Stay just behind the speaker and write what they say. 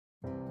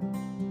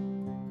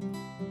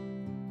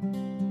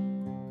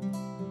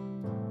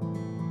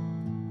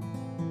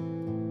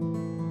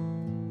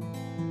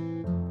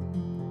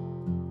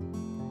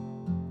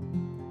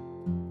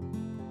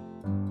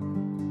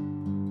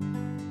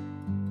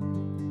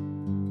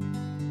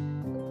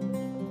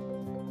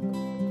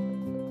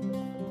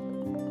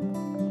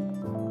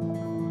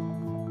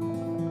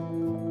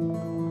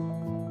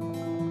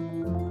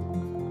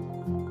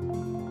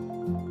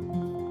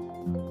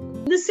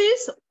This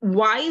is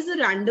y is a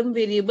random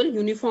variable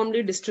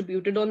uniformly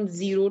distributed on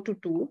 0 to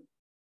 2.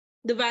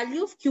 The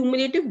value of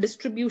cumulative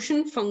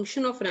distribution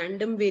function of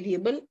random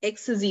variable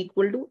x is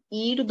equal to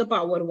e to the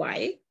power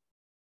y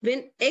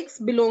when x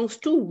belongs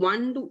to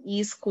 1 to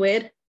e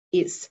square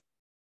is.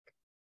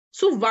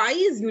 So y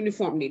is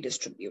uniformly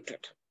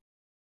distributed.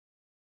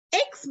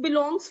 X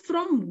belongs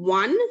from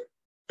 1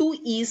 to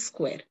e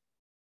square.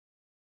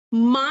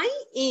 My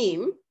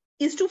aim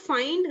is to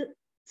find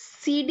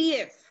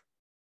CDF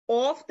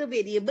of the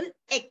variable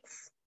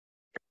x,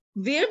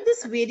 where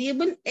this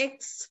variable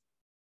x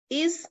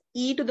is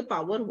e to the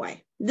power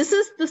y. This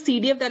is the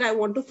CDF that I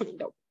want to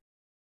find out.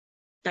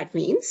 That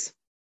means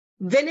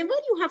whenever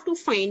you have to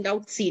find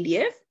out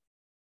CDF,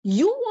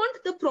 you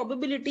want the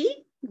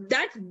probability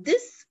that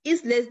this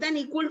is less than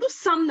equal to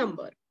some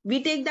number.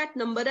 We take that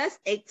number as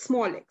x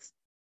small x.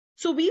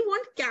 So we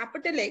want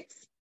capital X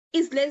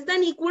is less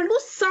than equal to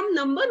some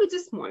number which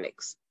is small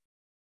x.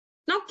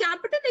 Now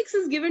capital X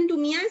is given to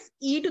me as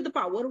e to the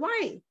power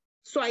y.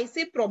 So I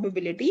say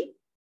probability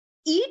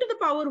e to the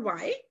power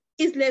y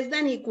is less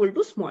than equal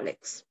to small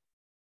x.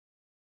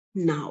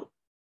 Now,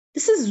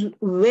 this is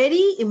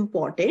very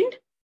important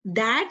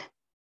that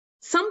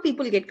some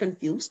people get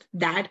confused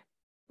that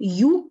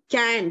you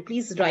can,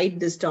 please write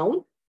this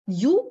down,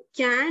 you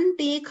can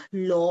take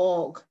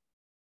log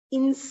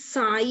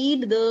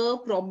inside the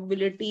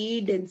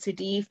probability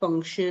density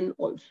function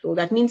also.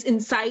 That means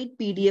inside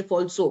PDF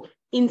also,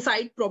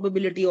 inside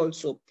probability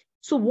also.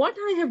 So what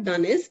I have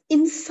done is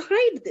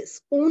inside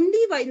this, only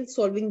while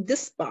solving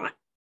this part,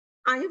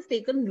 I have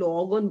taken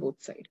log on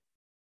both sides.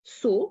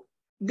 So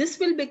this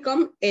will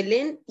become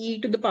ln e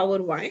to the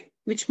power y,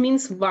 which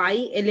means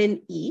y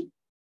ln e.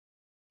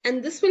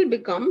 And this will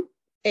become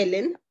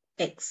ln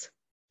x.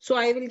 So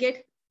I will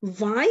get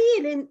y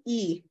ln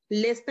e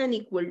less than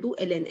equal to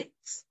ln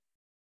x.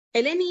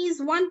 Ln e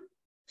is 1.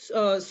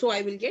 So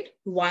I will get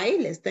y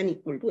less than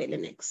equal to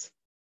ln x.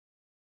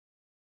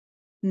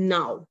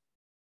 Now,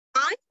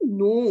 I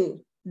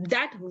know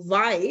that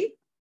y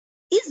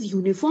is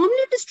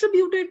uniformly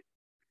distributed.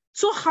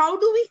 So how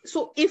do we,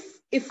 so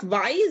if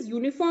y is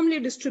uniformly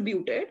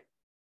distributed,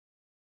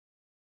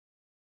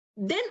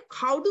 then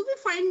how do we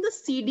find the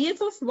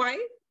CDF of y?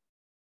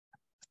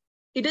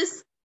 It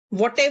is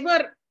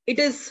whatever it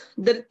is,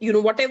 the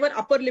whatever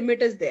upper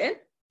limit is there.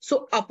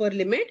 So upper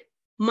limit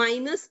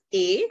minus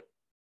a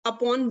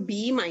upon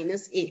b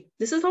minus a.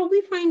 This is how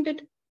we find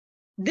it.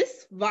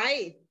 This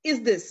y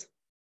is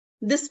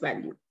this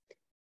value.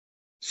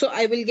 So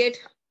I will get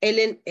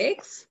ln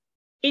x.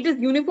 It is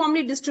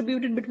uniformly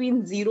distributed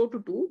between 0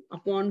 to 2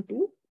 upon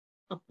 2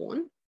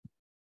 upon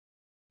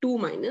 2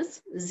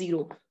 minus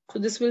 0. So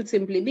this will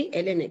simply be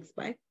ln x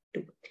by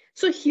 2.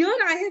 So here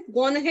I have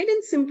gone ahead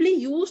and simply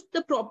used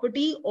the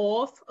property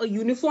of a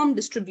uniform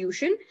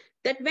distribution,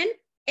 that when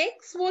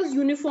x was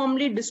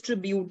uniformly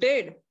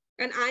distributed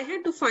and I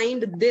had to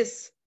find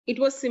this, it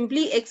was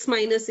simply x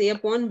minus a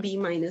upon b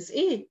minus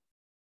a.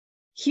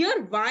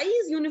 Here y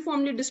is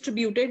uniformly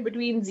distributed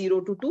between 0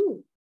 to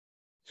 2.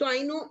 So I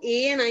know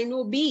a and I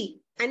know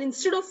b, and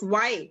instead of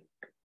y,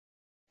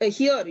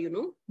 here,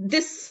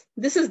 this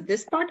is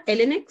this part,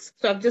 ln x.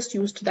 So I've just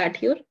used that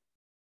here,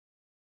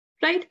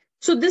 right?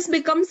 So this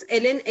becomes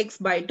ln x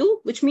by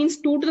 2, which means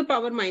 2 to the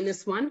power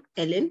minus 1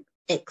 ln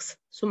x.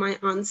 So my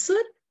answer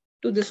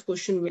to this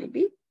question will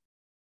be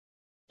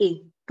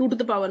A, 2 to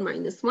the power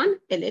minus 1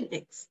 ln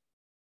x.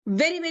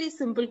 Very, very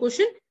simple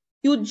question.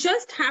 You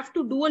just have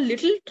to do a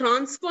little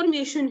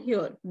transformation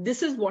here.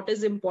 This is what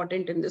is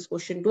important in this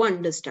question to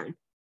understand.